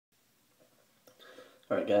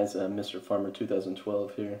Alright guys, Mr. Farmer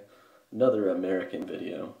 2012 here. Another American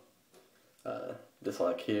video. This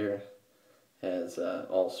lock here has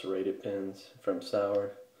all serrated pins from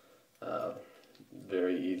Sour.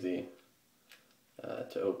 Very easy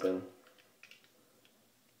to open.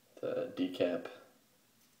 The decap.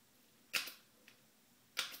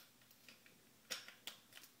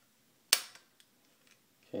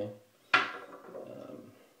 Okay.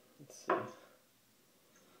 Let's see.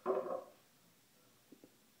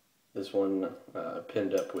 This one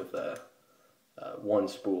pinned up with one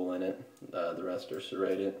spool in it. The rest are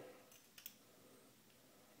serrated.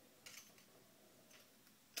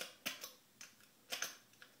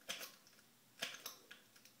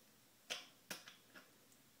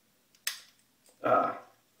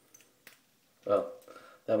 Well,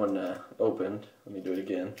 that one opened. Let me do it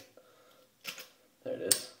again. There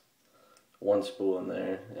it is. One spool in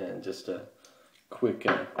there, and just a quick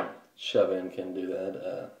shove in can do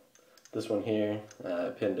that. This one here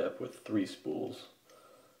pinned up with 3 spools.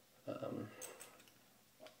 Let's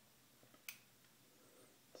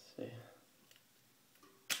see.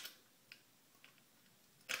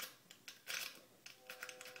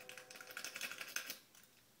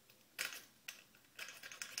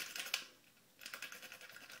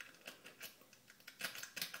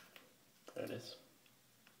 There it is.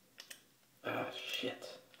 Ah,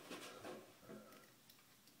 shit.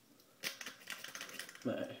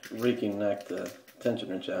 My raking knocked the tension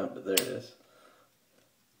wrench out, but there it is.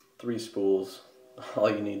 3 spools. All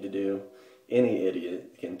you need to do, any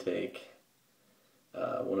idiot can take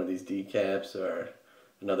one of these decaps or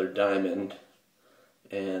another diamond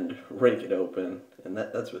and rake it open, and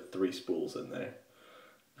that's with 3 spools in there.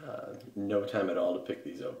 No time at all to pick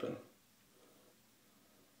these open.